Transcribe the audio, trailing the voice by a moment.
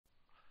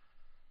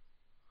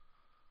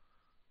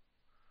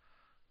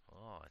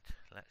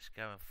Let's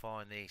go and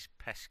find these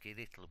pesky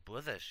little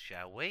brothers,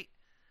 shall we?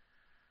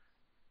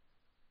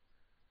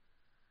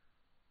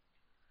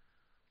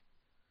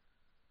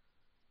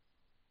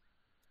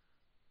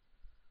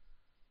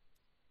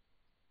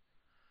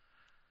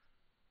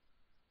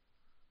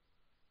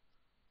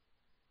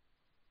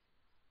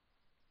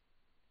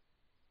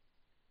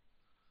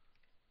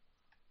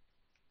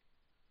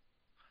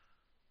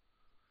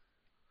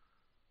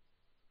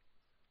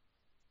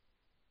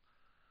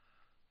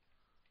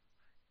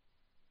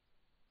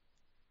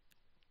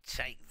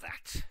 Take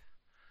that.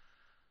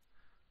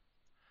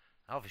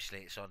 Obviously,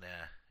 it's on.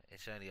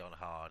 It's only on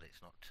hard.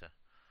 It's not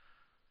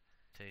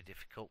too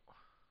difficult.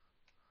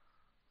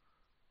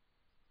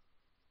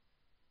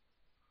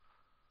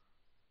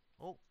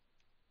 Oh,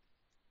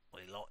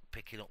 we like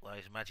picking up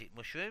those magic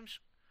mushrooms.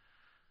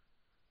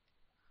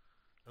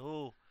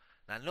 Oh,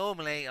 now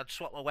normally I'd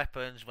swap my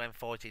weapons when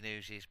fighting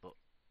oozes, but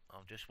I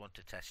just want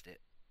to test it.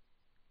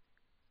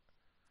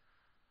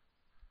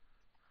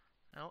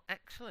 Oh,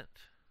 excellent.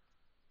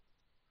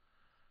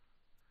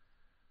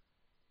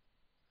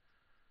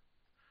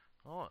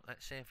 Alright,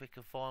 let's see if we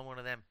can find one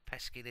of them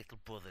pesky little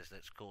brothers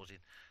that's causing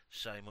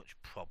so much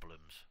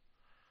problems.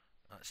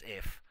 That's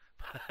if.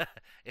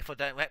 If I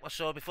don't wreck my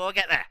sword before I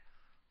get there.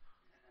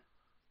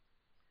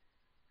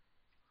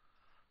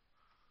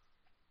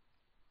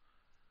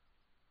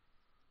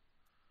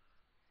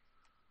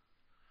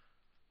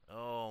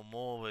 Oh,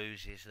 more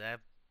oozes there.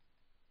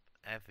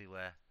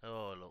 Everywhere.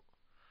 Oh, look.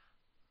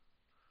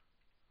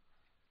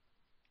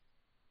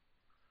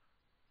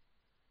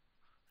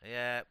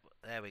 Yeah,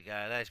 there we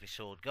go. There's my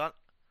sword gone.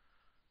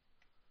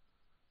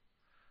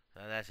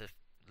 So there's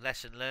a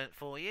lesson learnt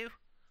for you.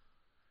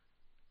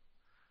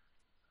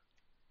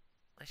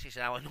 This is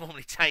how I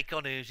normally take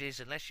on oozes,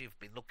 unless you've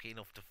been lucky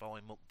enough to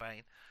find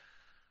Mukbane.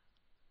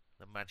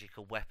 The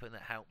magical weapon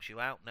that helps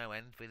you out, no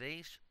end with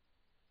these.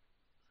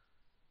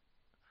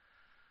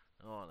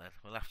 Alright then,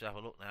 we'll have to have a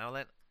look now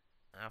then.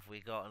 Have we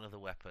got another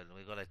weapon?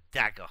 We've got a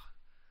dagger.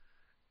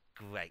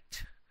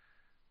 Great.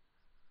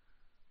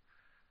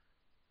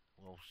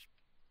 We'll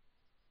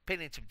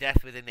pin him to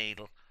death with a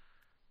needle.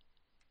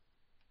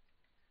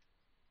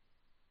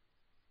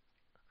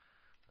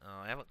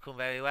 Oh, I haven't come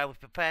very well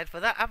prepared for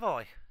that, have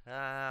I?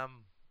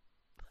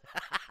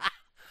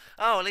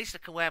 Oh, at least I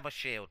can wear my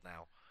shield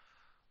now.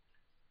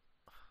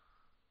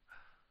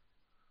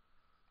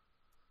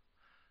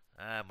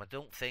 I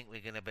don't think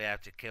we're going to be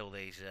able to kill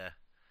these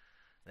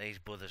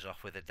brothers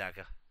off with a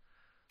dagger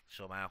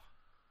somehow.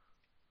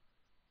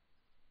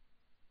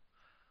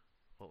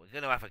 But we're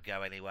going to have a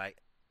go anyway.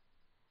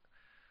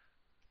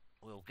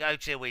 We'll go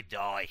till we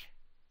die.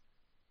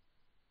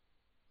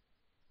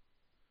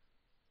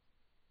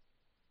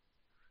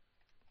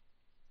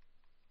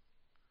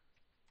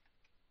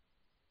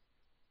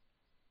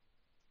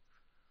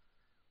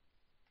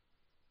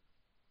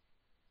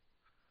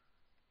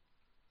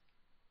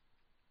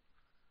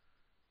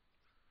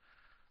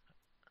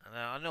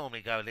 I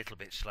normally go a little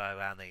bit slow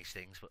around these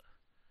things, but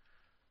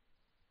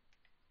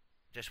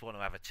just want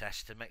to have a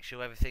test to make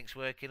sure everything's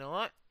working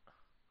alright.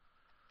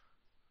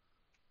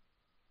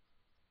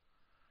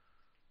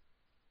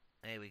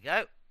 Here we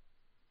go.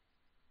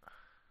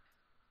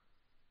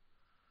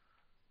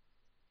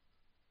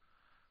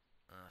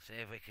 Let's see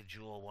if we can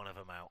draw one of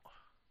them out.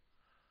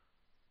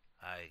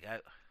 There you go.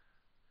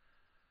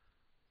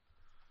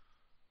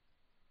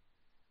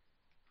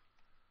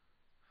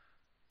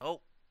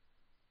 Oh,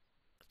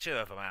 two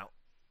of them out.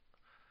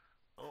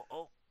 Oh,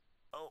 oh,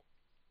 oh.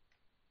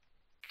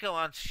 Come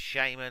on,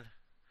 Shaman.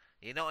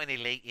 You're not an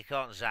elite, you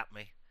can't zap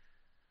me.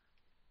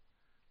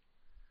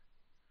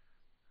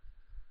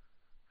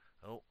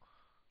 Oh.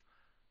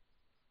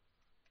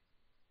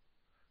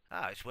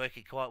 Ah, it's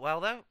working quite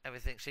well though.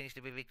 Everything seems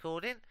to be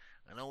recording.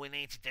 And all we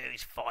need to do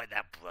is find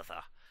that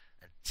brother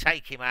and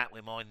take him out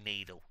with my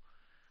needle.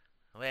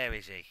 Where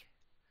is he?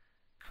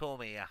 Come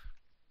here,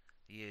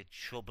 you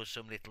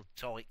troublesome little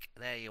tyke.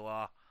 There you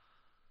are.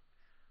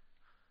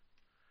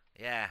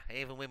 Yeah,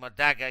 even with my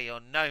dagger, you're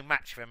no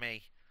match for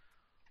me.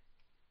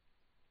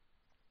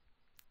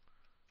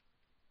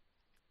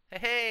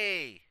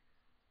 Hey!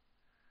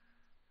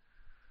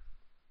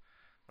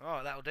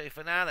 Alright, that'll do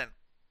for now then.